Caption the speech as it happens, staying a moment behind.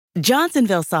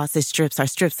Johnsonville sausage strips are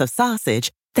strips of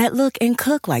sausage that look and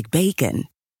cook like bacon.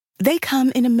 They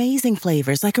come in amazing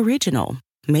flavors like original,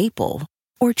 maple,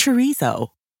 or chorizo.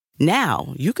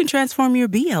 Now, you can transform your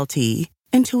BLT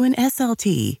into an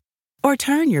SLT or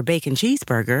turn your bacon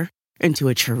cheeseburger into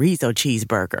a chorizo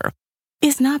cheeseburger.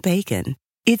 It's not bacon.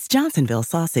 It's Johnsonville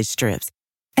sausage strips.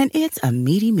 And it's a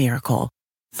meaty miracle.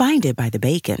 Find it by the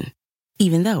bacon,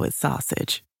 even though it's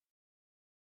sausage.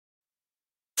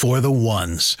 For the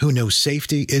ones who know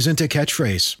safety isn't a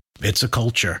catchphrase, it's a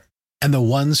culture. And the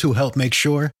ones who help make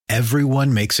sure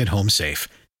everyone makes it home safe.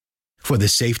 For the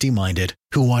safety-minded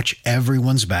who watch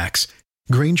everyone's backs,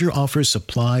 Grainger offers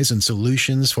supplies and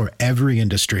solutions for every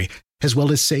industry, as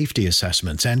well as safety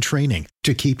assessments and training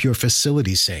to keep your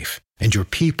facilities safe and your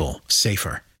people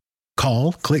safer.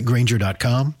 Call, click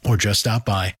Grainger.com, or just stop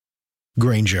by.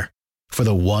 Grainger, for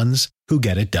the ones who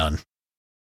get it done.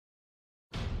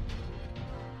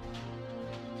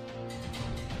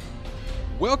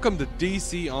 Welcome to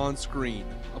DC On Screen,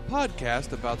 a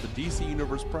podcast about the DC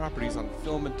Universe properties on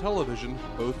film and television,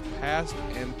 both past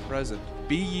and present.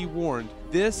 Be ye warned,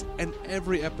 this and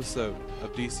every episode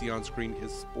of DC On Screen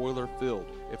is spoiler-filled.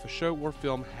 If a show or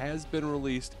film has been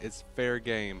released, it's fair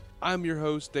game. I'm your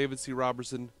host, David C.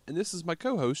 Robertson, and this is my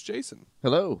co-host, Jason.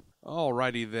 Hello.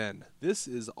 Alrighty then, this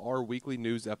is our weekly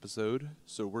news episode,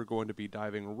 so we're going to be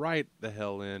diving right the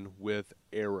hell in with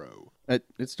Arrow.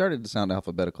 It started to sound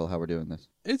alphabetical how we're doing this.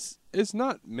 It's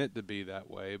not meant to be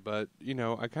that way, but,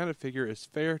 I kind of figure it's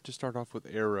fair to start off with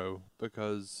Arrow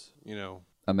because,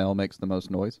 Amell makes the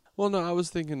most noise? Well, no, I was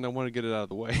thinking I want to get it out of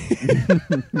the way.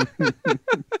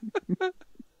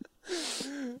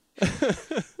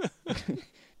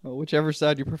 Well, whichever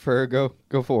side you prefer,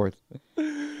 go forth.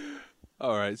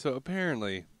 All right, so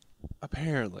apparently,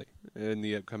 in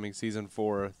the upcoming season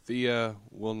 4, Thea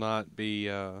will not be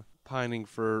pining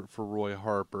for Roy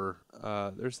Harper.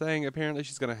 They're saying apparently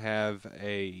she's going to have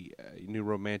a new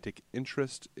romantic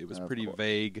interest. It was pretty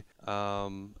vague,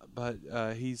 but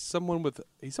he's someone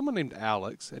named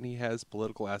Alex, and he has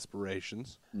political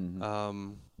aspirations.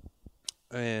 Mm-hmm.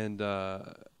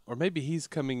 Or maybe he's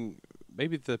coming.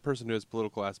 Maybe the person who has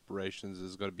political aspirations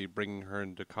is going to be bringing her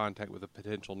into contact with a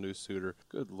potential new suitor.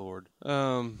 Good Lord.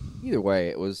 Either way,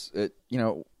 it was,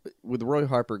 with Roy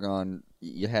Harper gone,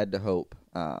 you had to hope.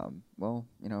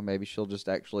 Maybe she'll just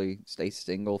actually stay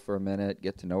single for a minute,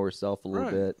 get to know herself a little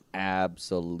bit.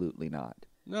 Absolutely not.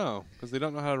 No, because they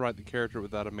don't know how to write the character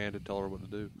without a man to tell her what to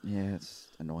do. Yeah, it's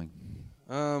annoying.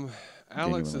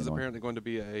 Alex is apparently going to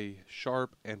be a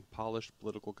sharp and polished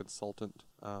political consultant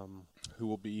who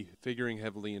will be figuring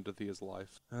heavily into Thea's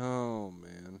life. Oh,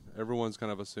 man. Everyone's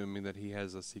kind of assuming that he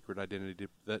has a secret identity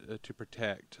to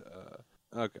protect.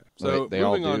 Okay. So they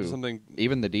moving all on do. to something...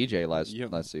 Even the DJ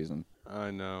last season. I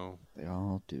know. They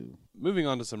all do. Moving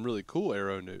on to some really cool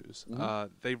Arrow news.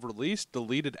 Mm-hmm. They've released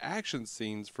deleted action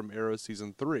scenes from Arrow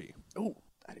Season 3. Oh.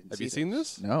 Have you seen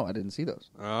this? No, I didn't see those.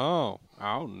 Oh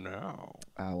no!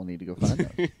 I will need to go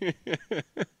find those.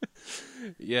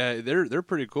 Yeah, they're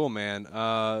pretty cool, man.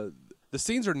 The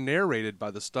scenes are narrated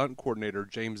by the stunt coordinator,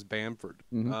 James Bamford.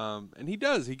 Mm-hmm. And he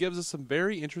gives us some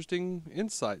very interesting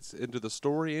insights into the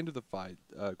story and into the fight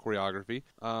choreography.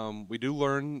 We do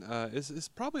learn, it's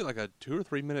probably like a 2 or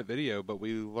 3 minute video, but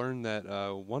we learn that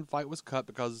one fight was cut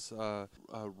because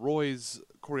Roy's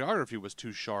choreography was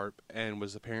too sharp and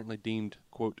was apparently deemed,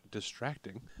 quote,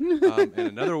 distracting. And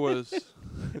another was...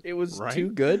 It was too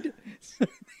good?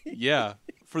 Yeah,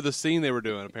 for the scene they were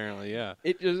doing, apparently, yeah.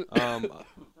 It just...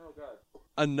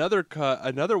 Another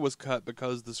was cut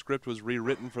because the script was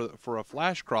rewritten for a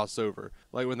Flash crossover.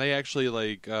 Like when they actually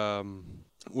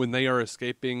when they are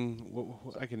escaping,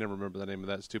 I can never remember the name of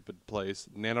that stupid place.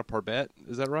 Nana Parbat,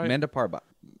 is that right? Manda Parbat.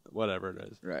 Whatever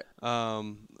it is. Right.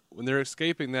 When they're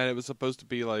escaping that, it was supposed to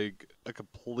be like a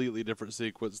completely different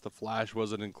sequence. The Flash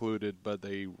wasn't included, but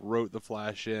they wrote the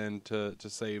Flash in to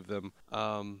save them.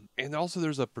 And also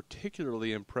there's a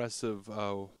particularly impressive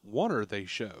oneer they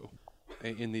show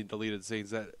in the deleted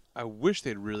scenes that I wish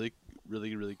they'd really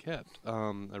kept.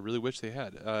 I really wish they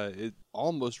had. It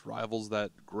almost rivals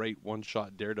that great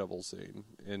one-shot Daredevil scene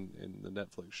in the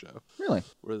Netflix show. Really?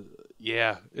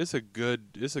 Yeah, it's a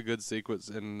good sequence,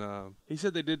 and he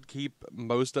said they did keep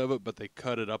most of it, but they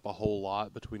cut it up a whole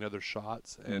lot between other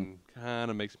shots, and kind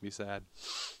of makes me sad.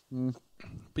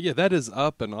 But yeah, that is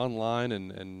up and online,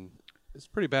 and it's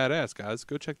pretty badass, guys.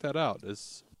 Go check that out.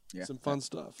 It's some fun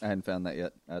stuff. I hadn't found that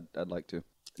yet. I'd like to.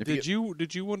 Did you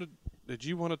want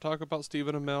to talk about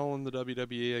Stephen Amell in the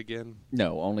WWE again?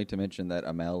 No, only to mention that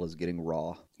Amell is getting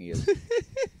raw. He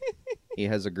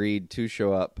has agreed to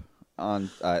show up on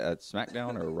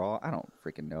SmackDown or Raw. I don't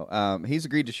freaking know. He's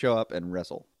agreed to show up and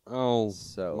wrestle. Oh,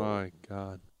 so my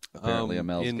God. apparently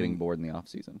Amell's getting bored in the off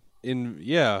season.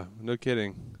 Yeah, no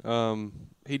kidding.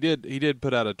 He did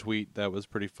put out a tweet that was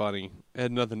pretty funny.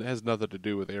 Has nothing to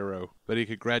do with Arrow, but he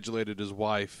congratulated his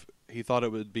wife. He thought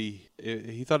it would be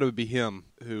him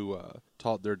who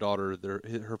taught their daughter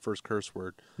her first curse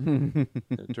word.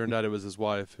 It turned out it was his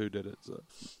wife who did it. So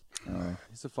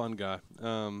he's a fun guy.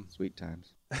 Sweet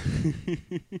times.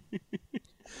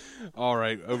 All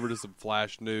right, over to some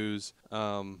Flash news.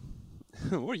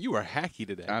 Well, you were hacky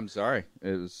today. I'm sorry.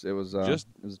 It was a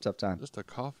tough time. Just a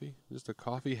coffee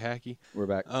hacky. We're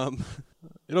back.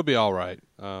 It'll be all right.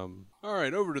 All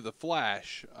right, over to the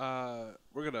Flash.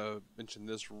 We're gonna mention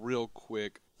this real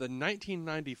quick. The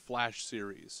 1990 Flash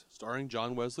series, starring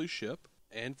John Wesley Shipp,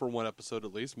 and for one episode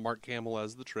at least, Mark Hamill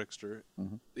as the Trickster.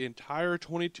 Mm-hmm. The entire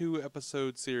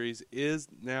 22-episode series is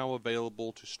now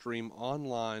available to stream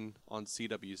online on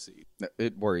CWC.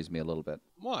 It worries me a little bit.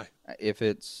 Why? If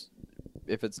it's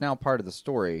now part of the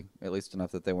story, at least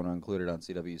enough that they want to include it on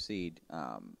CWC,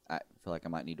 I feel like I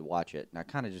might need to watch it. And I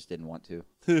kind of just didn't want to.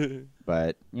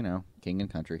 But, king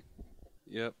and country.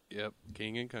 Yep.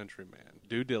 King and country, man.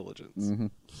 Due diligence.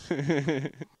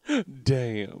 Mm-hmm.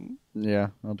 Damn. Yeah,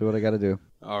 I'll do what I got to do.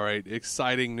 All right,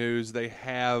 exciting news. They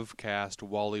have cast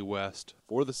Wally West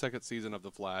for the second season of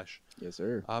The Flash. Yes,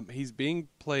 sir. He's being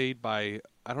played by,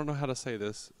 I don't know how to say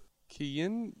this,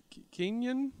 Kenyon?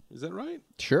 Is that right?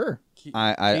 Sure.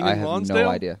 I have Lonsdale? no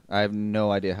idea. I have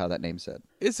no idea how that name's said.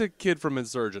 It's a kid from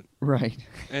Insurgent. Right.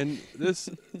 And this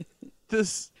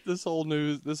whole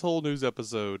news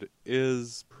episode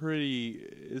is pretty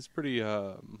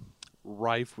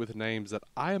rife with names that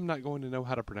I am not going to know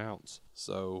how to pronounce.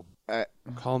 So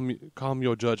calm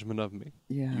your judgment of me.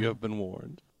 Yeah. You have been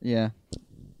warned. Yeah.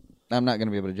 I'm not going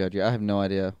to be able to judge you. I have no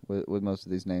idea with most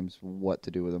of these names what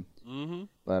to do with them. Mm-hmm.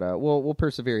 But we'll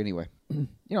persevere anyway.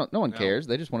 No one cares.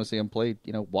 They just want to see him play,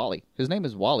 Wally. His name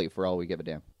is Wally for all we give a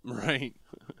damn. Right.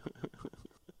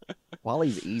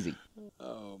 Wally's easy.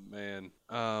 Oh, man.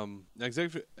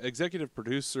 Executive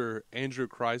producer Andrew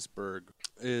Kreisberg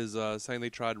is saying they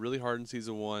tried really hard in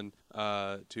season 1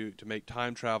 to make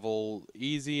time travel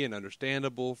easy and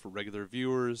understandable for regular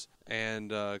viewers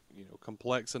and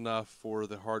complex enough for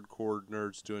the hardcore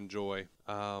nerds to enjoy.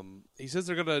 He says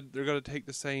they're gonna take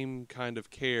the same kind of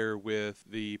care with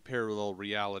the parallel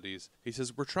realities. He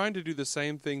says we're trying to do the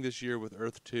same thing this year with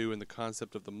Earth 2 and the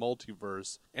concept of the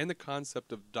multiverse and the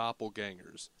concept of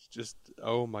doppelgangers. Just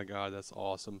oh my god, that's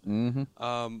awesome.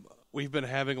 Mm-hmm. We've been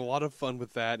having a lot of fun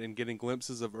with that and getting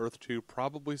glimpses of Earth 2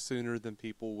 probably sooner than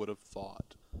people would have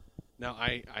thought. Now,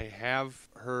 I have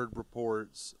heard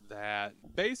reports that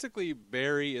basically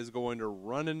Barry is going to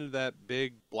run into that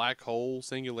big black hole,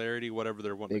 singularity, whatever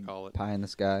they're wanting to call it. Pie in the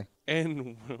sky.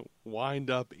 And wind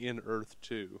up in Earth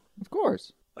 2. Of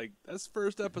course. Like, that's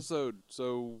first episode,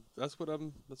 so that's what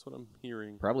I'm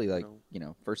hearing. Probably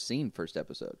first scene, first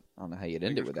episode. I don't know how you'd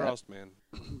end it with that. Fingers crossed, man.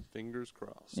 Fingers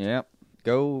crossed. Yep.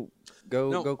 Go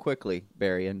quickly,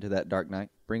 Barry, into that Dark Knight.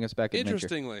 Bring us back adventure.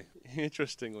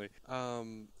 Interestingly,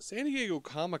 San Diego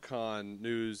Comic-Con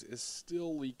news is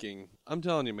still leaking. I'm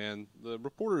telling you, man, the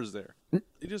reporters there,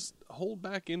 they just hold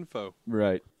back info.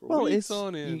 Right. Well, weeks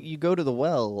on end. You go to the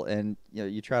well and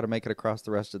you try to make it across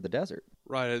the rest of the desert.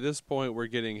 Right. At this point, we're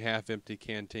getting half-empty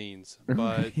canteens,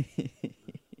 but.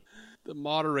 The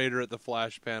moderator at the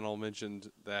Flash panel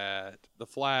mentioned that the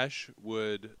Flash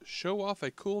would show off a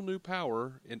cool new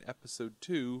power in episode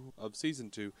 2 of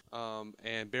season 2.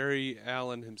 And Barry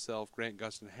Allen himself, Grant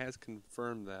Gustin, has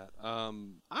confirmed that.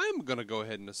 I'm going to go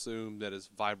ahead and assume that it's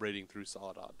vibrating through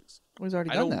solid objects. Well, he's already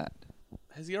done that.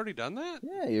 Has he already done that?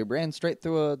 Yeah, you ran straight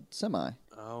through a semi.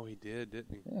 Oh, he did,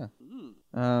 didn't he? Yeah.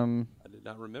 I did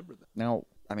not remember that. Now,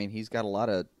 I mean, he's got a lot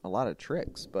of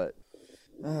tricks, but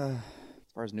as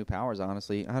far as new powers, I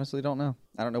honestly don't know.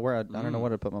 I don't know I don't know what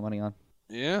to put my money on.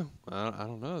 Yeah, I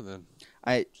don't know then.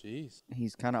 Jeez.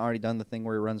 He's kind of already done the thing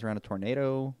where he runs around a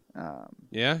tornado.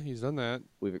 Yeah, he's done that.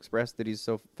 We've expressed that he's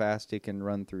so fast he can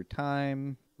run through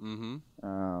time.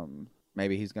 Mm-hmm.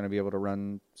 Maybe he's going to be able to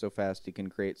run so fast he can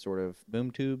create sort of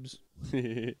boom tubes.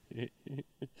 Okay,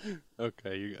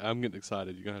 I'm getting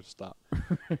excited. You're going to have to stop.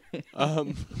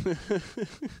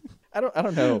 I don't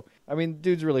know. I mean,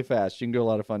 dude's really fast. You can do a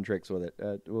lot of fun tricks with it.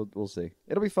 We'll see.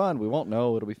 It'll be fun. We won't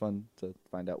know. It'll be fun to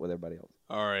find out with everybody else.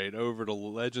 All right, over to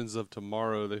Legends of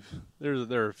Tomorrow. There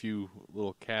are a few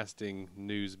little casting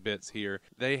news bits here.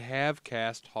 They have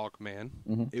cast Hawkman.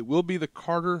 Mm-hmm. It will be the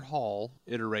Carter Hall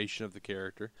iteration of the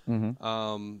character.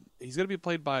 Mm-hmm. He's going to be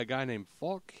played by a guy named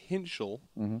Falk Hinchel.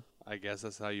 Mm-hmm. I guess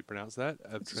that's how you pronounce that.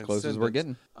 It's as close as we're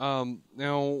getting. Now,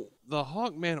 the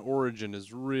Hawkman origin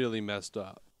is really messed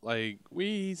up. Like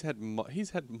he's had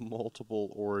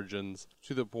multiple origins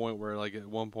to the point where like at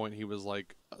one point he was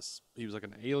like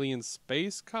an alien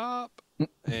space cop,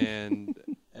 and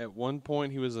at one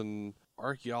point he was an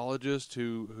archaeologist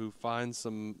who finds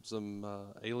some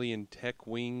alien tech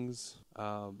wings.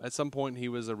 At some point he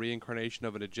was a reincarnation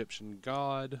of an Egyptian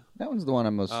god. That one's the one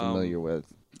I'm most familiar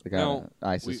with. The kind of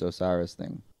Isis Osiris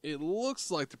thing. It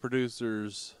looks like the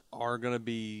producers are going to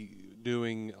be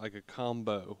doing like a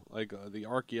combo, like the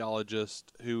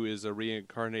archaeologist who is a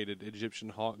reincarnated Egyptian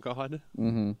hawk god,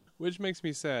 which makes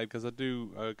me sad because I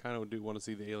kind of do want to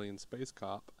see the alien space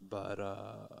cop. But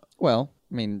well,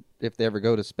 I mean, if they ever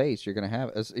go to space, you're going to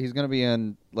have he's going to be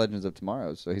in Legends of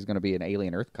Tomorrow, so he's going to be an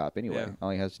alien Earth cop anyway. Yeah. All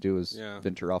he has to do is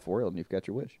venture off world, and you've got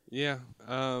your wish. Yeah,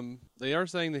 they are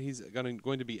saying that he's going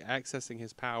to be accessing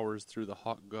his powers through the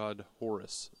hawk god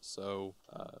Horus. So,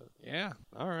 yeah,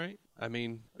 all right. I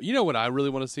mean, you know what I really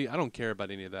want to see? I don't care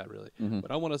about any of that, really. What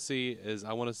I want to see is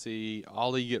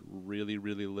Ollie get really,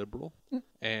 really liberal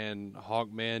and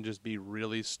Hawkman just be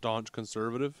really staunch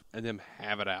conservative and then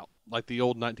have it out. Like the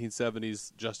old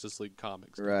 1970s Justice League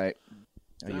comics. Right.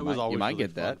 You might really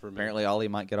get that. Apparently, Ollie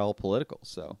might get all political,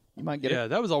 so you might get it. Yeah,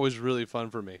 that was always really fun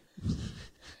for me.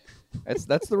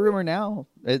 That's the rumor now.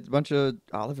 It's a bunch of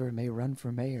Oliver may run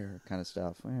for mayor kind of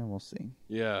stuff. Well, we'll see.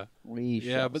 Yeah,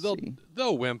 but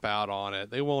they'll wimp out on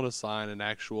it. They won't assign an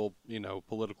actual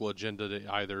political agenda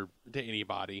to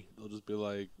anybody. They'll just be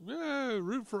like,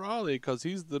 root for Ollie because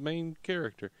he's the main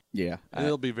character. Yeah, and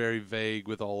they'll be very vague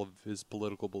with all of his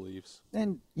political beliefs.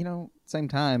 And same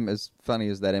time, as funny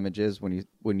as that image is,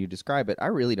 when you describe it, I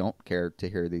really don't care to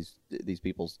hear these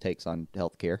people's takes on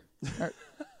healthcare.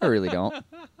 I really don't.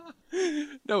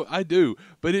 No, I do,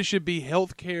 but it should be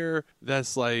healthcare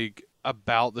that's like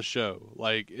about the show.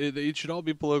 Like it should all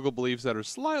be political beliefs that are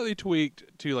slightly tweaked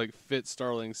to like fit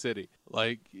Starling City.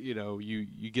 Like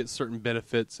you get certain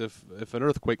benefits if an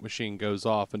earthquake machine goes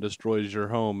off and destroys your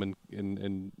home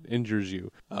and injures you.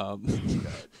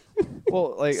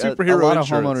 Well, like superhero a lot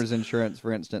insurance. of homeowners insurance,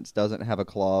 for instance, doesn't have a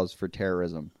clause for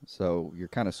terrorism, so you're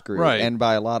kind of screwed. Right. And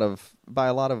by a lot of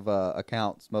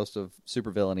accounts, most of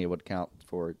supervillainy would count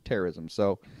for terrorism.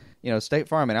 So, State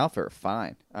Farm and Alpha are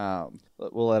fine.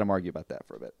 We'll let them argue about that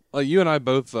for a bit. Well, you and I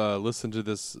both listened to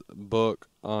this book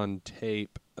on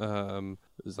tape.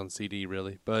 It was on CD,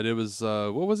 really, but it was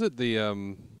what was it?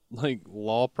 The like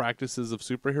law practices of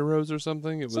superheroes or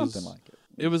something. It was something like it.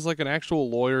 It was like an actual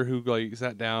lawyer who like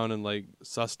sat down and like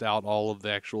sussed out all of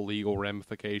the actual legal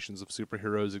ramifications of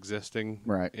superheroes existing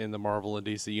in the Marvel and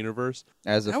DC universe.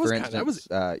 For instance,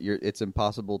 it's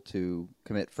impossible to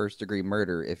commit first-degree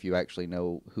murder if you actually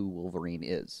know who Wolverine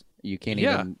is. You can't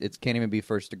even. It can't even be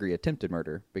first-degree attempted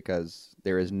murder because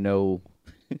there is no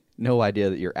idea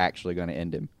that you're actually going to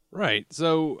end him. Right.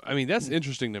 So, I mean, that's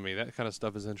interesting to me. That kind of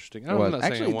stuff is interesting. I'm not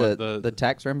actually, saying I want the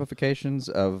tax ramifications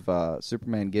of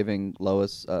Superman giving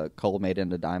Lois coal made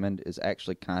into diamond is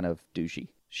actually kind of douchey.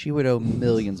 She would owe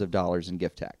millions of dollars in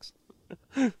gift tax.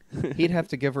 He'd have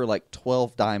to give her like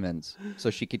 12 diamonds so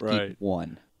she could keep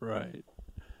one. Right.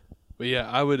 But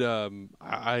yeah, I would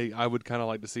I would kind of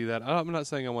like to see that. I'm not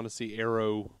saying I want to see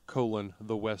Arrow :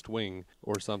 The West Wing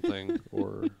or something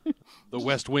or the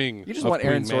West Wing. You just want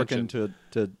Aaron Sorkin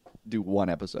to do one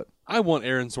episode. I want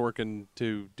Aaron Sorkin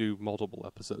to do multiple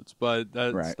episodes, but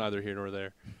that's neither here nor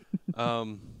there.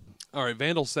 All right,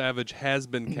 Vandal Savage has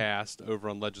been cast over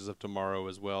on Legends of Tomorrow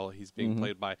as well. He's being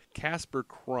played by Casper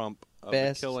Crump of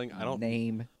Best The Killing.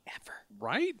 Name ever.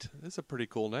 Right? That's a pretty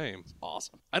cool name. It's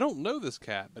awesome. I don't know this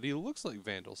cat, but he looks like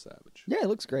Vandal Savage. Yeah, he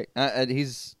looks great.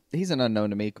 He's an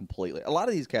unknown to me completely. A lot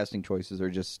of these casting choices are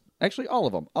just... Actually, all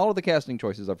of them. All of the casting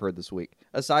choices I've heard this week.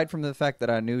 Aside from the fact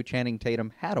that I knew Channing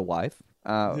Tatum had a wife,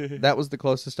 that was the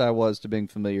closest I was to being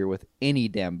familiar with any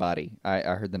damn body I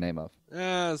heard the name of.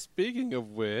 Speaking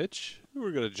of which,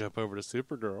 we're going to jump over to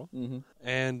Supergirl.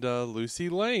 And Lucy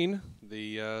Lane,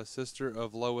 the sister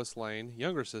of Lois Lane,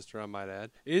 younger sister I might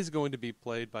add, is going to be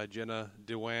played by Jenna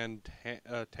Dewan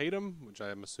Tatum, which I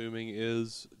am assuming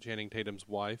is Channing Tatum's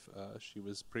wife. She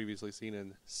was previously seen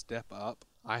in Step Up.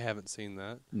 I haven't seen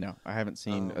that. No, I haven't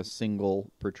seen a single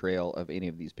portrayal of any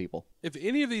of these people. If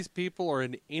any of these people are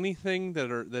in anything that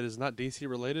is not DC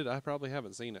related, I probably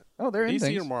haven't seen it. Oh, they're in DC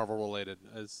things. or Marvel related.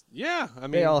 I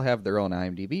mean, they all have their own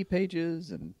IMDb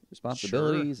pages and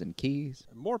responsibilities and keys.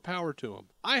 More power to them.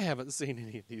 I haven't seen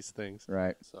any of these things.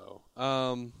 Right. So,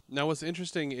 now what's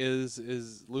interesting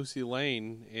is Lucy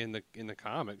Lane in the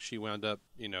comics. She wound up,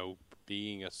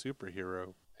 being a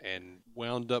superhero. And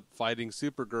wound up fighting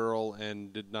Supergirl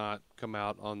and did not come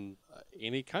out on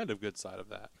any kind of good side of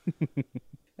that.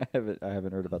 I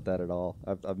haven't heard about that at all.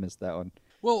 I've missed that one.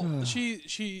 Well,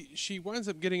 she winds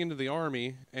up getting into the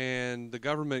army, and the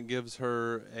government gives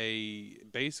her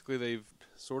basically they've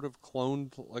sort of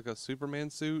cloned like a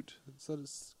Superman suit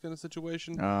kind of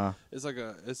situation.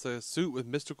 It's a suit with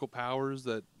mystical powers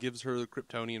that gives her the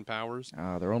Kryptonian powers.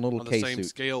 Their own little on the K same suit.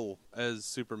 scale as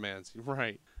Superman's,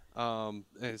 right? And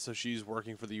so she's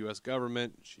working for the U.S.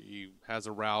 government. She has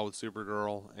a row with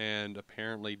Supergirl and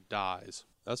apparently dies.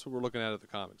 That's what we're looking at the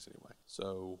comics anyway.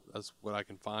 So that's what I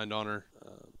can find on her.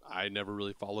 I never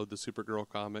really followed the Supergirl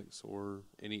comics or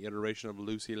any iteration of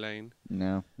Lucy Lane.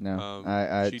 No.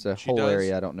 It's a whole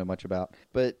area I don't know much about.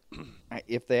 But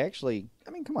if they actually,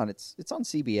 I mean, come on, it's on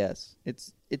CBS.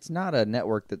 It's not a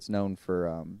network that's known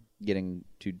for getting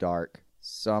too dark.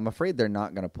 So I'm afraid they're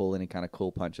not going to pull any kind of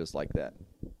cool punches like that.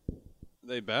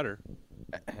 They better.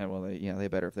 Well, they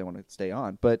better if they want to stay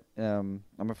on. But I'm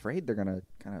afraid they're going to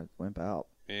kind of wimp out.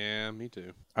 Yeah, me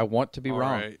too. I want to be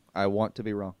wrong. Right. I want to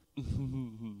be wrong.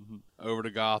 Over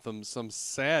to Gotham. Some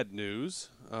sad news,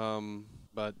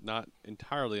 but not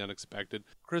entirely unexpected.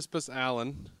 Crispus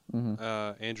Allen,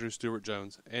 Andrew Stewart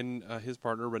Jones, and his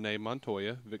partner Renee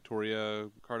Montoya, Victoria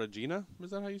Cartagena.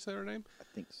 Is that how you say her name? I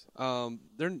think so.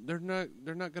 They're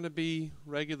not going to be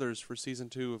regulars for season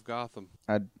 2 of Gotham.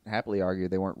 I'd happily argue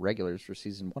they weren't regulars for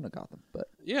season 1 of Gotham, but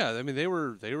yeah, I mean they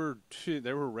were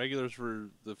regulars for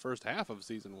the first half of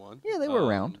season 1. Yeah, they were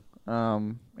around.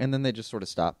 And then they just sort of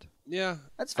stopped. Yeah,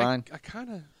 that's fine.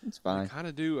 It's fine. I kind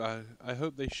of do. I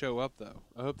hope they show up though.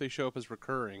 I hope they show up as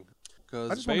recurring.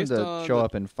 I just want them to show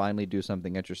up and finally do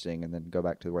something interesting, and then go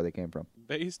back to where they came from.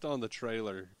 Based on the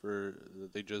trailer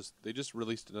they just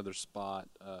released another spot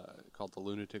called "The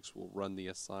Lunatics Will Run the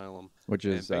Asylum," which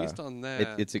is based on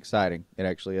that. It's exciting. It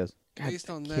actually is. Based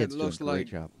on that, it looks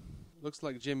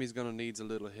like Jimmy's gonna need a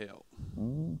little help.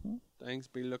 Mm-hmm. Things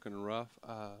be looking rough.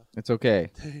 It's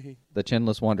okay. The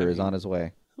Chinless Wonder is on his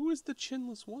way. Who is the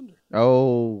Chinless Wonder?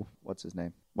 Oh, what's his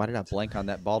name? Why did I blank on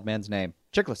that bald man's name?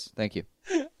 Chickless. Thank you.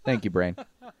 Thank you, brain.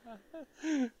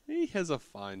 He has a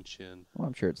fine chin. Well,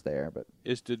 I'm sure it's there, but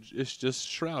it's just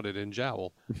shrouded in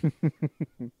jowl.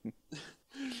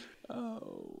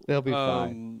 Oh, they'll be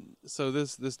fine. So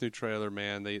this new trailer,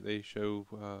 man, they show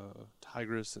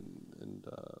Tigress and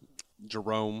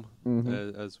Jerome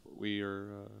as we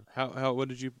are. How what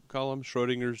did you call him?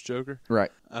 Schrodinger's Joker,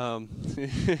 right?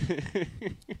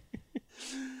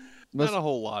 Not a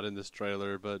whole lot in this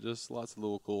trailer, but just lots of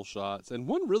little cool shots. And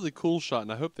one really cool shot,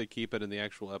 and I hope they keep it in the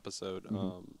actual episode.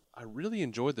 I really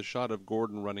enjoyed the shot of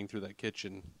Gordon running through that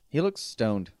kitchen. He looks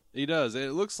stoned. He does.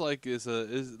 It looks like it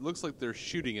looks like they're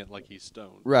shooting it like he's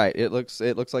stoned. Right. It looks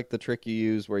like the trick you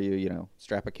use where you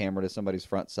strap a camera to somebody's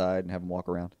front side and have them walk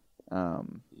around.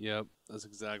 Yep, that's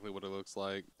exactly what it looks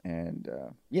like. And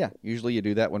usually you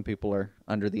do that when people are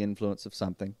under the influence of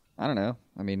something. I don't know.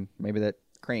 I mean, maybe that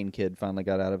Crane kid finally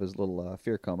got out of his little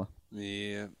fear coma.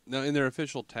 Yeah. Now, in their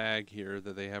official tag here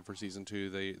that they have for season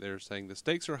 2, they're saying the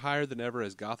stakes are higher than ever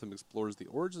as Gotham explores the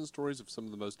origin stories of some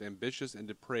of the most ambitious and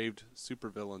depraved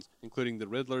supervillains, including the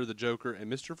Riddler, the Joker,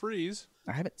 and Mr. Freeze.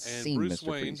 I haven't seen Bruce Mr.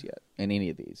 Wayne. Freeze yet in any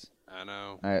of these. I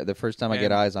know. The first time I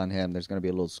get eyes on him, there's going to be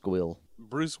a little squeal.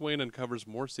 Bruce Wayne uncovers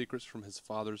more secrets from his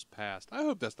father's past. I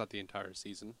hope that's not the entire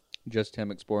season. Just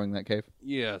him exploring that cave?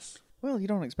 Yes. Well, you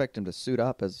don't expect him to suit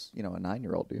up as, a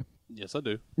 9-year-old, do you? Yes, I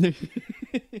do. Do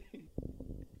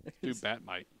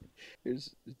Batmite.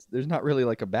 There's not really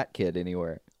like a Bat Kid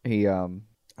anywhere. I don't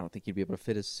think he'd be able to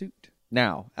fit his suit.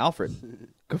 Now, Alfred,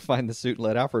 go find the suit and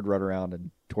let Alfred run around and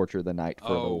torture the night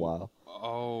for a little while.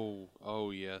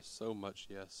 Oh yes, so much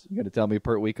yes. You got to tell me,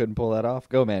 Pert, we couldn't pull that off?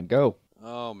 Go, man, go.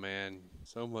 Oh man,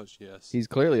 so much yes. He's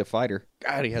clearly a fighter.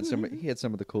 God, he had some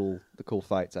of the cool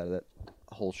fights out of that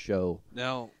whole show.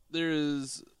 Now there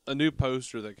is a new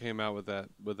poster that came out with that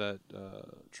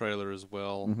trailer as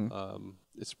well. Mm-hmm.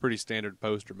 It's a pretty standard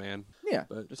poster, man. Yeah,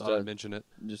 but just thought I'd mention it.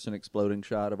 Just an exploding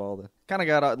shot of all the kind of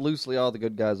got loosely all the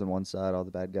good guys on one side, all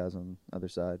the bad guys on the other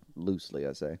side. Loosely,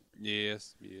 I say.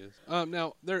 Yes.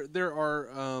 Now there's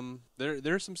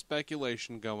some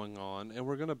speculation going on, and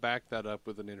we're going to back that up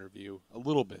with an interview a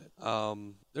little bit.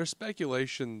 There's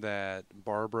speculation that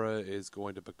Barbara is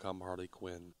going to become Harley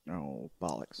Quinn. Oh,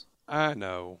 bollocks. I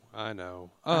know.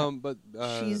 But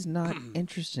she's not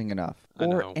interesting enough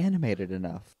or animated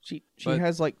enough. She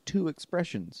has like 2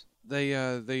 expressions.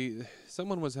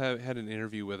 Someone had an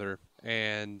interview with her,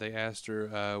 and they asked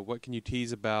her, what can you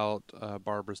tease about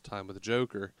Barbara's time with the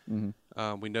Joker?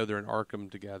 We know they're in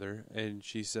Arkham together, and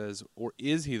she says, or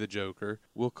is he the Joker?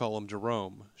 We'll call him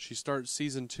Jerome. She starts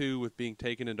season 2 with being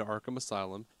taken into Arkham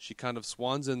Asylum. She kind of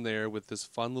swans in there with this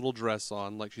fun little dress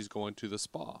on like she's going to the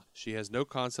spa. She has no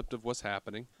concept of what's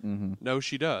happening. No,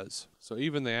 she does. So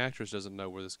even the actress doesn't know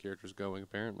where this character's going,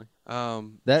 apparently.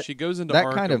 She goes into that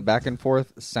Arkham. kind of back and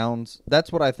forth sounds...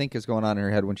 That's what I think is going on in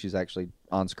her head when she's actually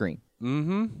on screen.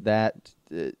 That...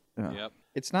 Yep.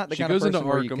 It's not the She kind of goes into person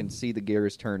where you Arkham. can see the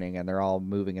gears turning and they're all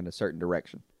moving in a certain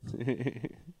direction.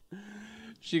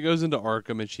 She goes into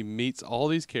Arkham and she meets all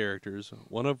these characters,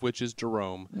 one of which is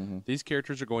Jerome. These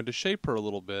characters are going to shape her a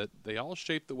little bit. They all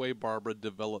shape the way Barbara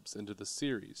develops into the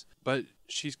series. But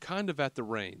she's kind of at the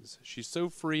reins. She's so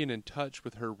free and in touch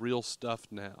with her real stuff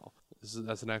now.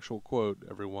 That's an actual quote,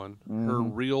 everyone. Her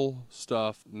real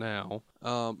stuff now.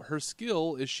 Her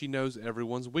skill is she knows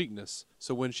everyone's weakness.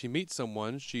 So when she meets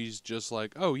someone, she's just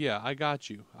like, oh yeah, I got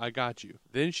you.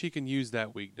 Then she can use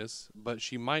that weakness, but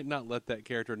she might not let that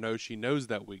character know she knows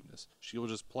that weakness. She will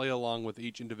just play along with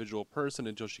each individual person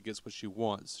until she gets what she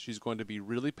wants. She's going to be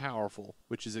really powerful,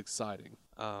 which is exciting.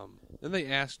 Then they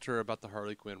asked her about the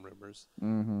Harley Quinn rumors.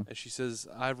 And she says,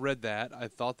 I've read that. I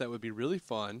thought that would be really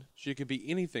fun. She could be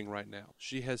anything right now.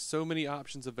 She has so many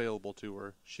options available to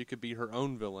her. She could be her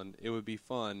own villain. It would be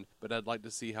fun, but I'd like to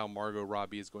see how Margot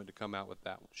Robbie is going to come out with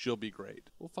that one. She'll be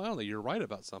great. Well, finally, you're right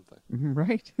about something.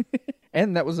 Right.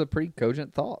 And that was a pretty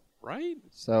cogent thought. Right?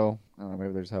 So, I don't know,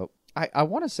 maybe there's hope. I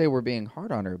want to say we're being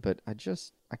hard on her, but I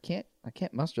can't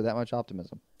muster that much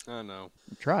optimism. I know.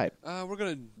 I tried. We're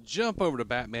going to jump over to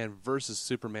Batman versus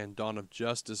Superman Dawn of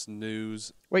Justice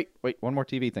news. Wait, one more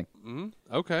TV thing.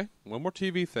 Okay, one more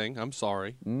TV thing. I'm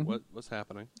sorry. What's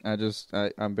happening?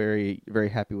 I'm very, very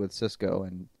happy with Cisco,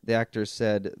 and the actors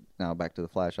said, now back to the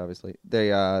Flash, obviously,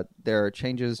 there are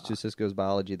changes to Cisco's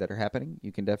biology that are happening.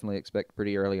 You can definitely expect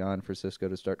pretty early on for Cisco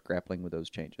to start grappling with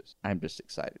those changes. I'm just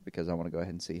excited because I want to go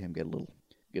ahead and see him get a little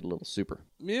super.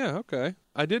 Yeah, okay.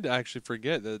 I did actually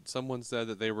forget that someone said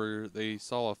that they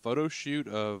saw a photo shoot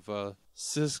of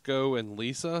Cisco and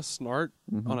Lisa Snart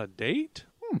on a date.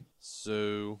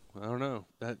 So I don't know.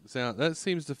 That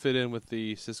seems to fit in with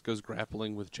the Cisco's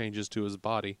grappling with changes to his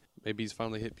body. Maybe he's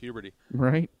finally hit puberty.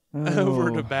 Right. Over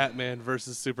to Batman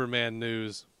versus Superman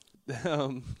news.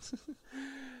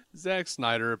 Zack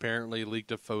Snyder apparently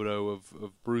leaked a photo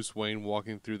of Bruce Wayne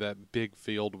walking through that big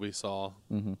field we saw.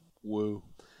 Woo.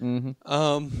 Actually,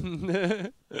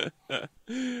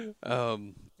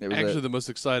 the most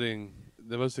exciting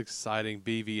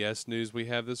BVS news we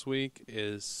have this week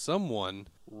is someone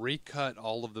recut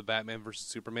all of the Batman vs.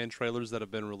 Superman trailers that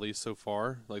have been released so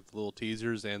far, like the little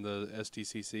teasers and the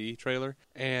STCC trailer,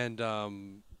 and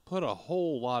put a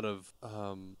whole lot of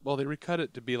they recut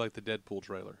it to be like the Deadpool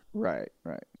trailer. Right.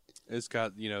 It's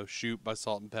got, Shoot by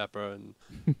Salt and Pepper and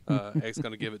X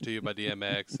Gonna Give It To You by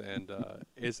DMX, and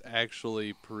it's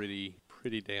actually pretty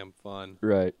damn fun.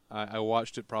 Right. I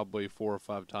watched it probably 4 or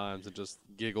 5 times and just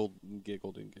giggled and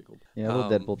giggled and giggled. Yeah, a little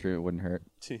Deadpool treatment wouldn't hurt.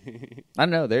 I don't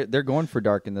know. They're going for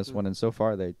dark in this one, and so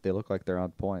far they look like they're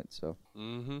on point. So.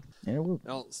 Yeah,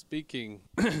 Now, speaking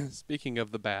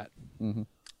of the Bat,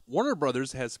 Warner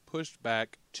Brothers has pushed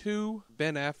back 2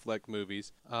 Ben Affleck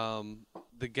movies.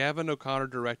 The Gavin O'Connor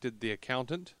directed The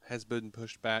Accountant has been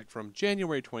pushed back from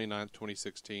January 29th,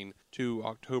 2016 to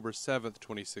October 7th,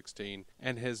 2016,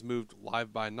 and has moved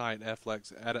Live by Night,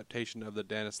 Affleck's adaptation of the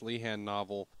Dennis Lehan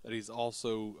novel that he's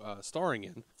also starring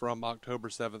in, from October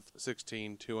 7th,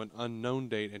 16 to an unknown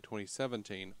date in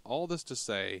 2017. All this to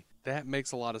say, that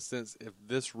makes a lot of sense if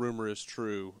this rumor is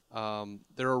true.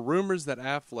 There are rumors that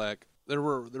Affleck... There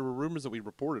were rumors that we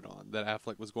reported on that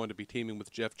Affleck was going to be teaming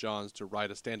with Jeff Johns to write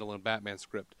a standalone Batman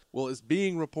script. Well, it's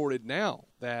being reported now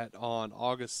that on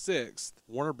August 6th,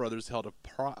 Warner Brothers held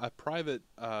a private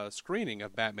screening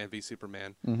of Batman v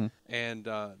Superman, and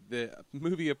the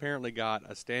movie apparently got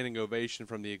a standing ovation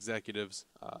from the executives.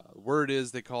 Word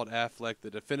is they called Affleck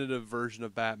the definitive version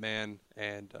of Batman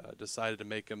and decided to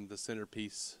make him the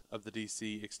centerpiece of the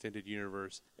DC extended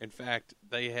universe. In fact,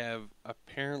 they have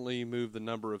apparently moved the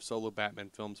number of solo Batman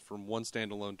films from 1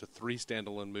 standalone to 3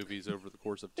 standalone movies over the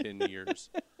course of 10 years.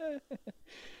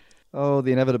 Oh,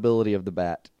 the inevitability of the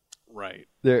Bat. Right.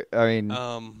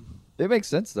 It makes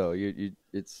sense though.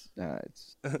 It's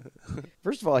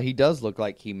First of all, he does look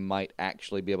like he might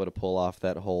actually be able to pull off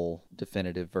that whole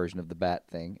definitive version of the Bat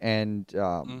thing, and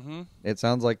it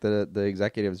sounds like the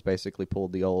executives basically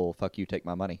pulled the old "fuck you, take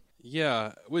my money."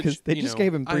 Yeah, because they just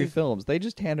gave him 3 films. They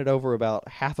just handed over about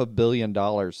 $500 million.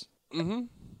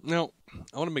 Now,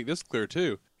 I want to make this clear,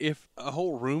 too. If a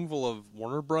whole room full of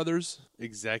Warner Brothers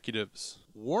executives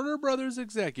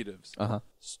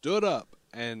stood up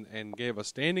and gave a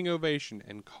standing ovation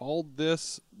and called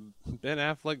this Ben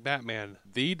Affleck Batman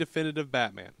the definitive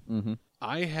Batman,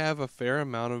 I have a fair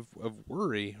amount of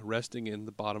worry resting in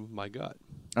the bottom of my gut.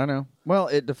 I know. Well,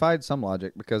 it defied some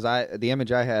logic because the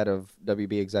image I had of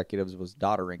WB executives was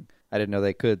doddering. I didn't know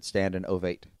they could stand and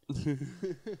ovate.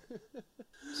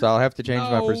 So I'll have to change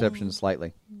my perception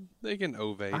slightly. They can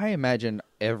ovate. I imagine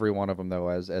every one of them, though,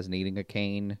 as needing a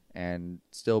cane and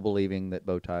still believing that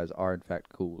bow ties are, in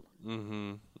fact, cool.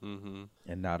 And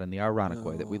not in the ironic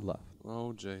way that we love.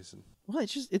 Oh, Jason. Well,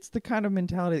 it's the kind of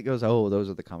mentality that goes, oh, those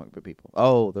are the comic book people.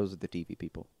 Oh, those are the TV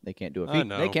people. They can't do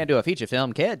a feature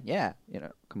film, kid. Yeah,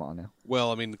 come on now.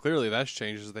 Well, I mean, clearly that's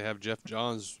changed as they have Jeff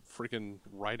Johns freaking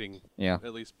writing. Yeah.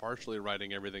 At least partially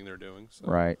writing everything they're doing. So.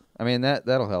 Right. I mean,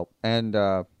 that'll help. And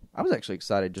I was actually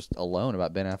excited just alone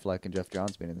about Ben Affleck and Jeff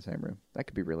Johns being in the same room. That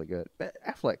could be really good. But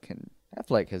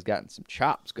Affleck has gotten some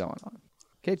chops going on.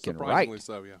 Kid can write. Surprisingly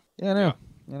so, yeah. Yeah, I know.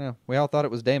 Yeah. I know. We all thought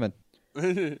it was Damon.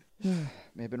 May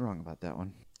have been wrong about that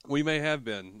one. We may have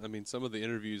been. I mean, some of the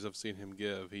interviews I've seen him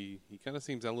give, he kind of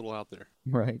seems a little out there.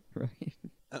 Right.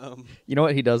 You know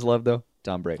what he does love, though?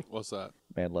 Tom Brady. What's that?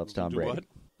 Man loves Tom Brady. What?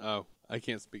 Oh, I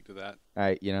can't speak to that. All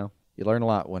right, you learn a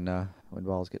lot when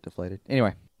balls get deflated.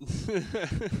 Anyway.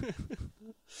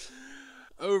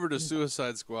 Over to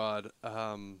Suicide Squad.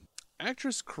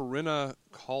 Actress Corinna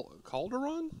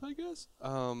Calderon, I guess.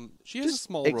 She has a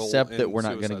small role. Except that we're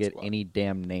not going to get any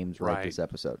damn names right this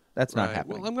episode. That's not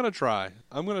happening. Well, I'm going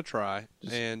to try.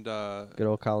 And good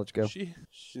old college go. She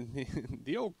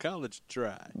the old college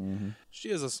try. She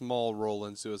has a small role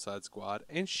in Suicide Squad,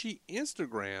 and she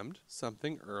Instagrammed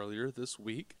something earlier this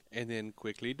week and then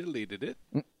quickly deleted it.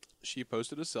 She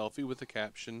posted a selfie with the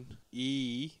caption,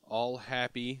 all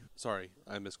happy, sorry,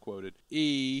 I misquoted,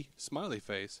 smiley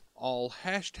face, all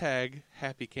hashtag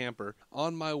happy camper,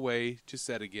 on my way to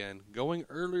set again, going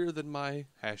earlier than my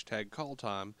hashtag call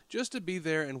time, just to be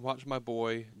there and watch my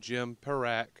boy, Jim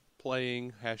Parak,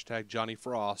 playing hashtag Johnny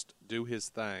Frost, do his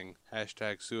thing,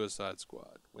 hashtag Suicide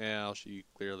Squad. Well, she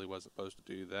clearly wasn't supposed to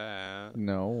do that.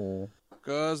 No.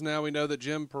 Because now we know that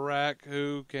Jim Parak,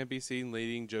 who can be seen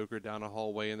leading Joker down a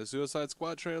hallway in the Suicide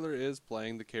Squad trailer, is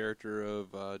playing the character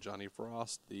of Johnny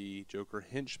Frost, the Joker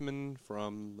henchman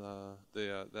from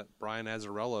that Brian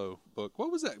Azzarello book.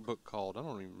 What was that book called? I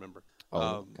don't even remember.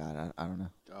 Oh, God, I don't know.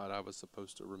 God, I was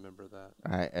supposed to remember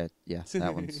that. Yeah,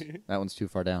 that one's too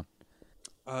far down.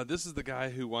 This is the guy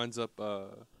who winds up.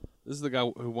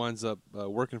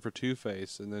 Working for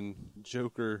Two-Face, and then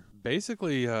Joker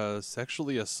basically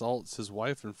sexually assaults his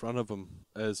wife in front of him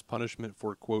as punishment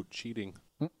for quote cheating.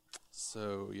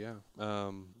 So yeah,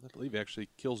 I believe he actually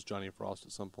kills Johnny Frost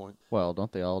at some point. Well,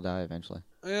 don't they all die eventually?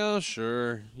 Yeah,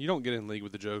 sure. You don't get in league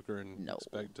with the Joker and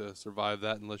expect to survive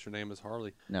that unless your name is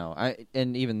Harley. No,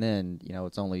 and even then,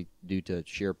 it's only due to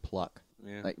sheer pluck.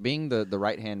 Yeah. Like being the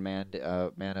right-hand man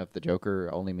of the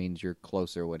Joker only means you're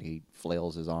closer when he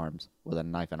flails his arms with a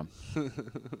knife in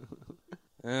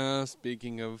them.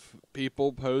 Speaking of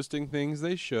people posting things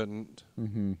they shouldn't,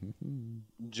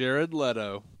 Jared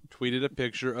Leto tweeted a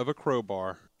picture of a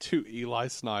crowbar to Eli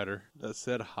Snyder that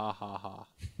said "ha ha ha."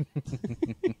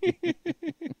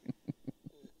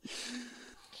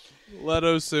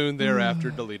 Leto soon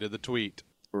thereafter deleted the tweet.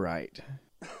 Right.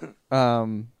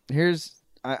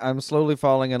 I'm slowly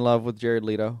falling in love with Jared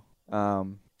Leto.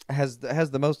 Has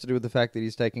the most to do with the fact that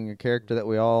he's taking a character that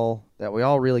we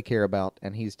all really care about,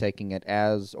 and he's taking it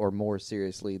as or more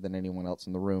seriously than anyone else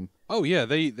in the room. Oh yeah,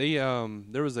 they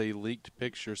there was a leaked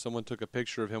picture. Someone took a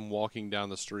picture of him walking down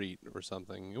the street or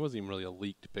something. It wasn't even really a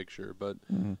leaked picture, but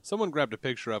someone grabbed a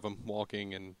picture of him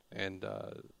walking, and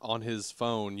on his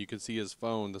phone you could see his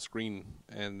phone, the screen,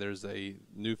 and there's a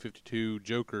New 52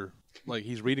 Joker. Like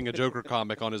he's reading a Joker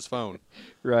comic on his phone.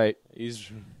 Right. He's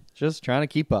just trying to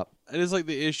keep up. It is like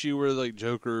the issue where like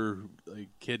Joker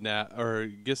kidnap or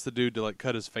gets the dude to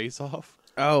cut his face off.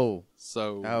 Oh.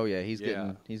 So. Oh yeah, he's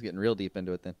getting real deep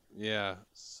into it then. Yeah.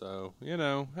 So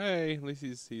hey, at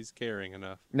least he's caring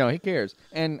enough. No, he cares,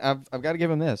 and I've got to give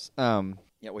him this.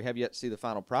 Yeah, we have yet to see the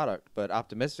final product, but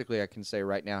optimistically, I can say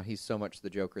right now he's so much the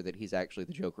Joker that he's actually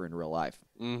the Joker in real life.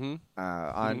 On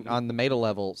the meta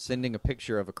level, sending a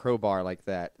picture of a crowbar like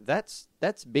that's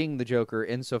being the Joker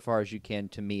insofar as you can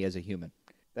to me as a human.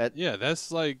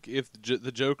 That's like if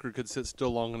the Joker could sit still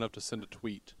long enough to send a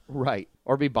tweet. Right.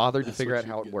 Or be bothered to figure out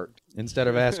how it worked, instead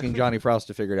of asking Johnny Frost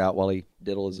to figure it out while he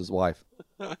diddles his wife.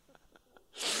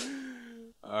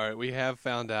 All right, we have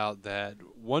found out that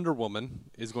Wonder Woman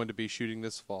is going to be shooting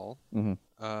this fall.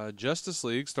 Justice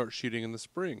League starts shooting in the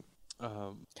spring.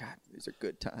 God, these are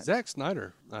good times. Zack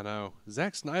Snyder, I know.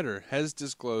 Zack Snyder has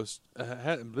disclosed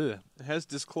has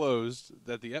disclosed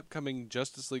that the upcoming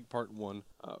Justice League Part 1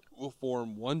 will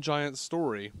form one giant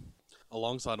story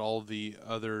alongside all the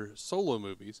other solo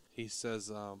movies. He says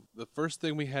the first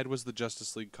thing we had was the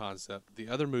Justice League concept. The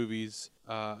other movies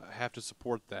have to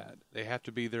support that. They have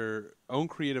to be their own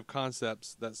creative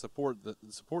concepts that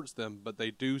supports them, but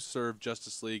they do serve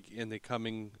Justice League in the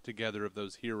coming together of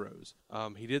those heroes.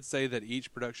 He did say that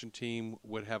each production team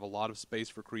would have a lot of space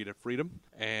for creative freedom,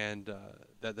 and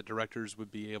that the directors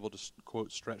would be able to,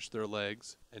 quote, stretch their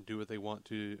legs and do what they want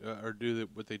to, or do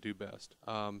what they do best.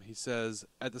 He says,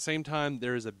 at the same time,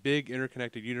 there is a big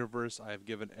interconnected universe. I have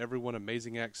given everyone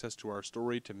amazing access to our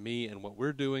story, to me, and what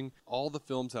we're doing. All the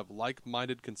films have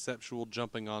like-minded conceptual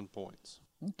jumping on points.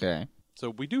 Okay.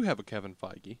 So we do have a Kevin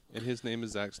Feige, and his name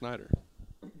is Zack Snyder.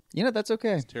 You know, that's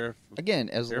okay. Again,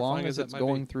 as long as it's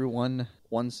going through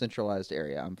one centralized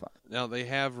area, I'm fine. Now they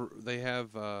have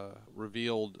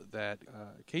revealed that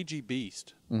KG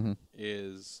Beast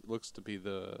looks to be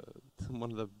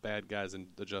one of the bad guys in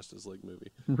the Justice League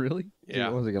movie. Really? Yeah.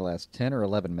 What was it going to last? 10 or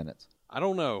 11 minutes? I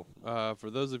don't know. For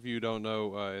those of you who don't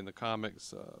know, in the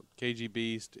comics, KG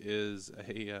Beast is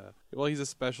he's a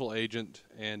special agent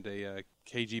and a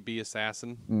KGB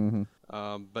assassin.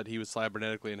 But he was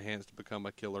cybernetically enhanced to become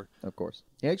a killer. Of course.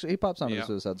 He pops onto the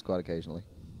Suicide Squad occasionally.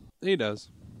 He does.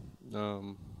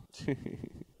 Do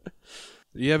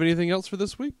you have anything else for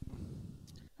this week?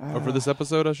 Or for this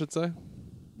episode, I should say?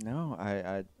 No,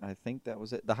 I think that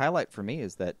was it. The highlight for me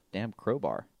is that damn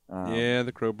crowbar.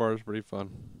 The crowbar is pretty fun.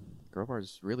 Crowbar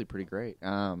is really pretty great.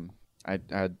 How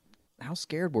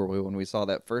scared were we when we saw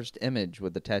that first image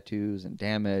with the tattoos and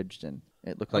damaged, and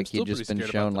it looked like he'd just been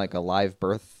shown like a live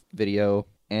birth video.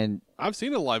 And I've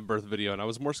seen a live birth video, and I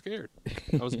was more scared.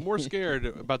 I was more scared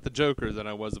about the Joker than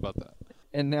I was about that.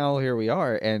 And now here we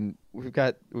are, and we've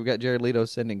got Jared Leto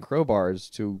sending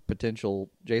crowbars to potential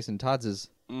Jason Todd's.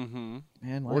 Man,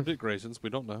 or Dick Grayson's, we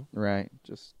don't know. Right,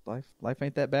 just life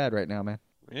ain't that bad right now, man.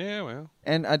 Yeah, well.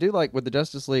 And I do like with the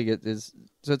Justice League,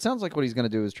 so it sounds like what he's going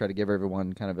to do is try to give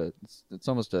everyone kind of it's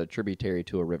almost a tributary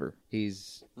to a river.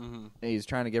 He's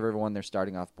trying to give everyone their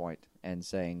starting off point and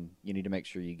saying, you need to make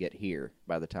sure you get here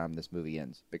by the time this movie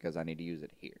ends because I need to use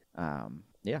it here.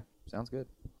 Yeah, sounds good.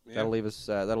 Yeah. That'll leave us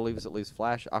at least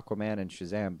Flash, Aquaman, and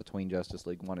Shazam between Justice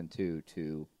League 1 and 2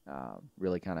 to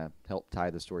really kind of help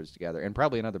tie the stories together. And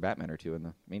probably another Batman or two in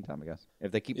the meantime, I guess.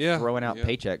 If they keep throwing out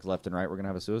paychecks left and right, we're going to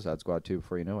have a Suicide Squad 2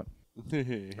 before you know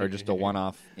it. Or just a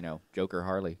one-off, Joker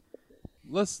Harley.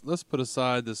 Let's put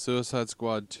aside the Suicide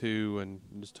Squad 2 and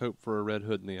just hope for a Red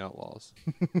Hood and the Outlaws.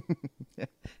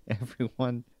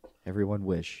 Everyone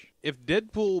wish. If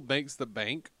Deadpool makes the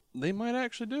bank, they might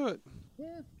actually do it.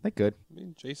 Yeah, they could. I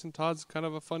mean, Jason Todd's kind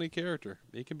of a funny character.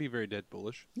 He can be very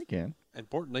Deadpoolish. He can.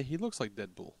 Importantly, he looks like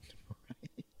Deadpool.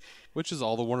 Which is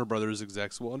all the Warner Brothers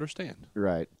execs will understand.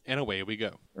 Right. And away we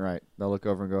go. Right. They'll look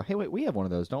over and go, hey, wait, we have one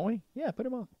of those, don't we? Yeah, put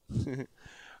him on.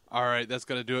 All right, that's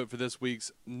going to do it for this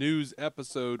week's news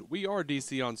episode. We are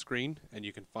DC On Screen, and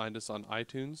you can find us on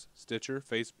iTunes, Stitcher,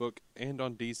 Facebook, and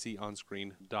on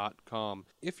DCOnScreen.com.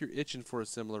 If you're itching for a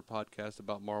similar podcast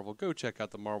about Marvel, go check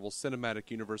out the Marvel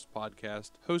Cinematic Universe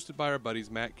podcast, hosted by our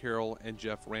buddies Matt Carroll and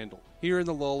Jeff Randall. Here in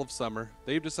the lull of summer,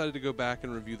 they've decided to go back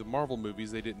and review the Marvel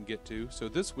movies they didn't get to, so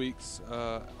this week's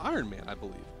Iron Man, I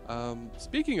believe.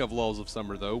 Speaking of lulls of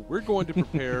summer, though, we're going to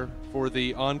prepare for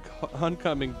the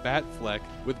oncoming Batfleck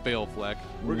with Balefleck.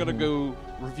 We're going to go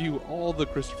review all the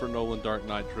Christopher Nolan Dark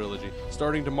Knight trilogy,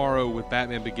 starting tomorrow with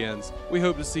Batman Begins. We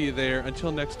hope to see you there.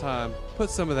 Until next time, put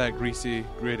some of that greasy,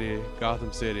 gritty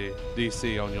Gotham City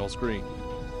DC on your screen.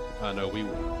 I know we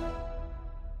will.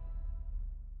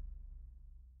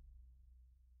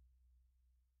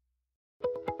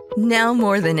 Now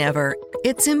more than ever,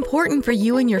 it's important for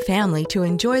you and your family to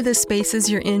enjoy the spaces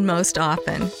you're in most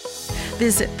often.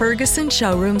 Visit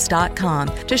FergusonShowrooms.com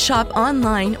to shop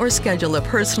online or schedule a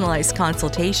personalized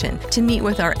consultation to meet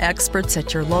with our experts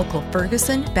at your local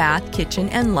Ferguson Bath, Kitchen,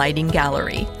 and Lighting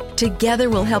Gallery. Together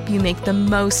we'll help you make the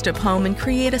most of home and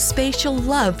create a space you'll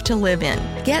love to live in.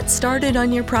 Get started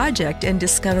on your project and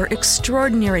discover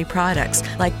extraordinary products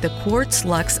like the Quartz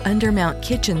Luxe Undermount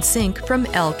Kitchen Sink from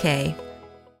LK.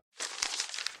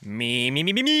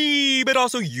 Me, but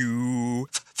also you.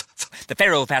 The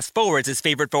Pharaoh fast forwards his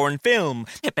favorite foreign film,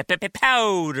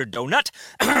 Powder Donut.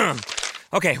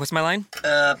 Okay, what's my line?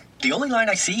 The only line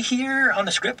I see here on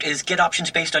the script is get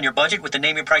options based on your budget with the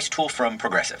name your price tool from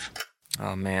Progressive.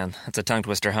 Oh man, that's a tongue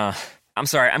twister, huh? I'm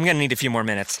sorry, I'm gonna need a few more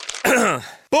minutes.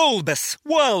 Bulbous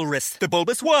Walrus, the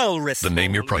Bulbous Walrus. The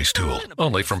Name Your Price tool,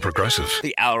 only from Progressive.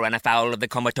 The owl ran afoul of the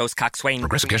comatose coxswain.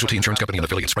 Progressive Casualty Insurance Company and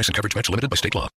affiliates. Price and coverage match limited by state law.